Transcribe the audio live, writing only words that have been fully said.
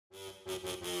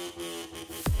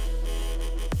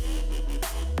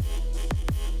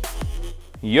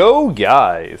Yo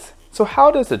guys! So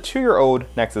how does the 2-year-old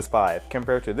Nexus 5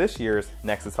 compare to this year's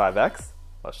Nexus 5X?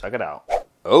 Let's check it out.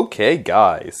 Okay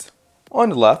guys, on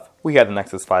the left we have the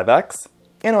Nexus 5X,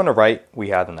 and on the right we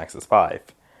have the Nexus 5.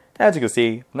 As you can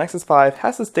see, the Nexus 5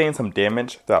 has sustained some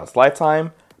damage throughout its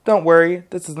lifetime. Don't worry,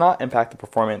 this does not impact the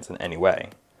performance in any way.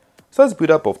 So let's boot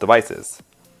up both devices.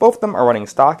 Both of them are running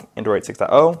stock Android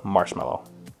 6.0 Marshmallow.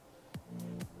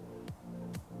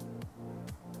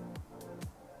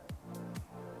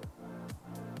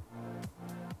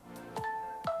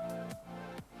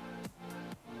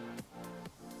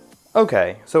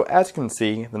 Okay, so as you can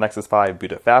see, the Nexus 5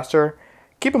 booted faster.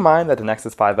 Keep in mind that the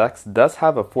Nexus 5X does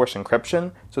have a forced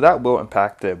encryption, so that will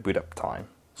impact the boot up time.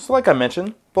 So like I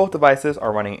mentioned, both devices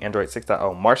are running Android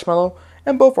 6.0 Marshmallow,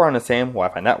 and both are on the same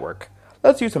Wi-Fi network.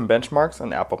 Let's use some benchmarks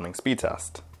on the app opening speed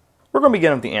test. We're going to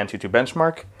begin with the Antutu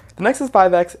benchmark. The Nexus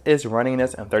 5X is running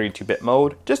this in 32-bit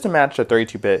mode, just to match the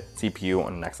 32-bit CPU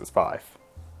on the Nexus 5.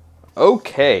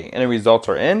 Okay, and the results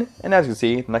are in, and as you can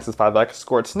see, the Nexus 5X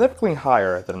scored significantly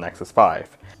higher than the Nexus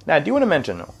 5. Now I do want to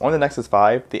mention, on the Nexus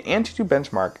 5, the Antutu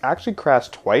benchmark actually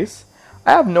crashed twice.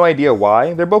 I have no idea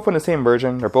why. They're both on the same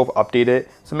version, they're both updated,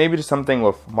 so maybe just something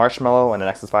with Marshmallow and the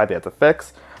Nexus 5 they had to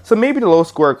fix. So maybe the low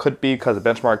score could be because the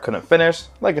benchmark couldn't finish.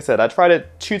 Like I said, I tried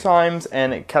it 2 times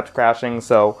and it kept crashing,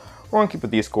 so we're going to keep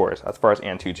with these scores as far as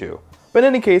Antutu. But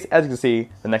in any case, as you can see,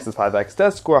 the Nexus 5X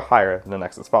does score higher than the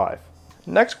Nexus 5.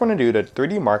 Next, we're going to do the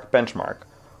 3D Mark benchmark,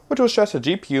 which will stress the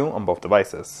GPU on both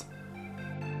devices.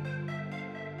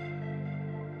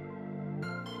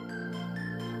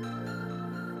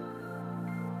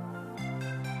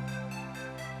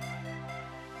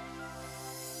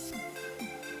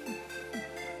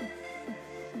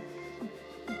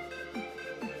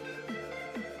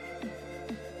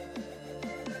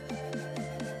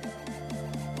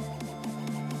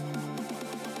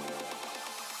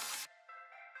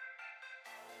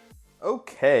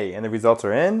 Okay, and the results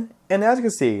are in, and as you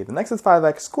can see, the Nexus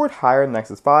 5X scored higher than the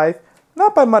Nexus 5,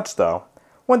 not by much though,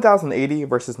 1080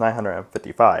 versus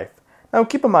 955. Now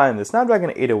keep in mind, the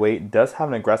Snapdragon 808 does have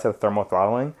an aggressive thermal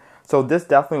throttling, so this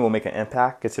definitely will make an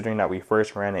impact considering that we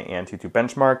first ran an Antutu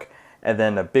benchmark, and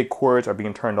then the big cores are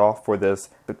being turned off for this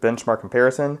benchmark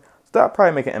comparison, so that'll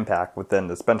probably make an impact within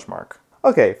this benchmark.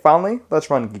 Okay, finally,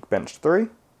 let's run Geekbench 3.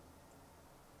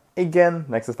 Again,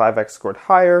 Nexus 5X scored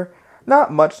higher,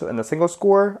 not much in a single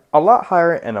score, a lot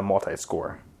higher in a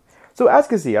multi-score. So as you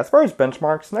can see, as far as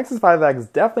benchmarks, Nexus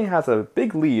 5X definitely has a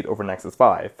big lead over Nexus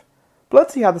 5. But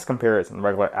let's see how this compares in the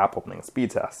regular app opening speed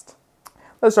test.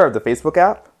 Let's start with the Facebook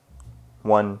app.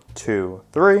 1, 2,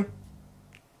 3.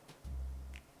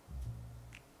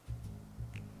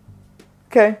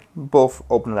 Okay, both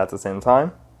open at the same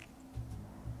time.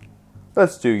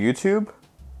 Let's do YouTube.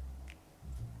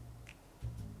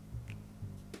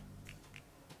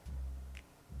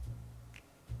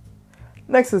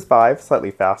 Nexus 5, slightly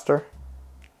faster.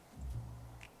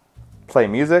 Play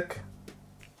music.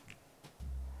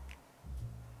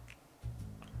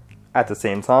 At the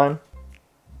same time.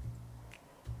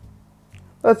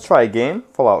 Let's try a game,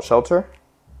 Fallout Shelter.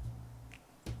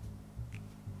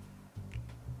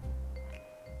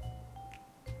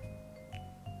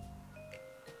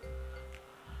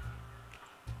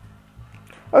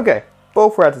 Okay,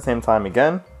 both were at the same time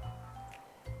again.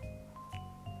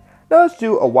 Now let's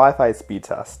do a Wi-Fi speed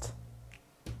test.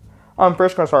 I'm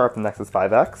first going to start with the Nexus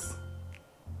 5X.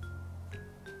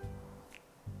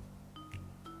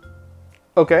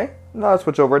 Okay, now let's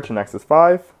switch over to Nexus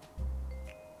 5.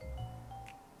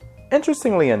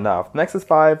 Interestingly enough, Nexus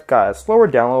 5 got a slower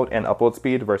download and upload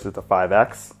speed versus the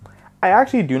 5X. I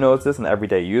actually do notice this in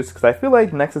everyday use because I feel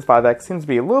like Nexus 5X seems to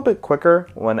be a little bit quicker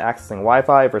when accessing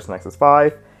Wi-Fi versus Nexus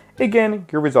 5. Again,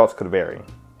 your results could vary.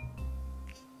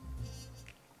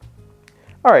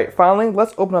 Alright, finally,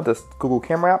 let's open up this Google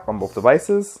Camera app on both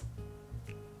devices.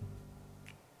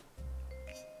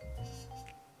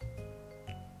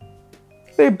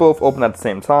 They both open at the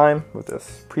same time, with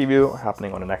this preview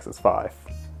happening on the Nexus 5.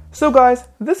 So guys,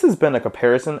 this has been a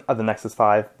comparison of the Nexus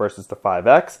 5 versus the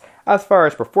 5X as far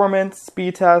as performance,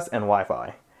 speed tests, and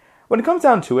Wi-Fi. When it comes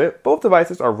down to it, both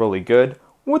devices are really good.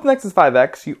 With Nexus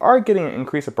 5X, you are getting an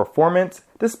increase in performance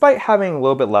despite having a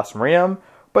little bit less RAM,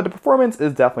 but the performance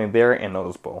is definitely there and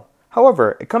noticeable.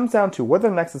 However, it comes down to whether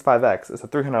the Nexus 5X is a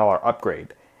 $300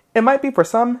 upgrade. It might be for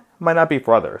some, might not be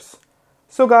for others.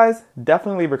 So guys,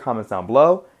 definitely leave your comments down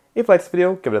below. If you liked this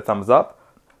video, give it a thumbs up.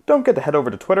 Don't forget to head over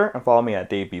to Twitter and follow me at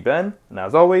DaveBben. And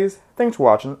as always, thanks for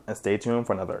watching and stay tuned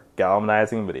for another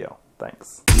galvanizing video.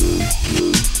 Thanks.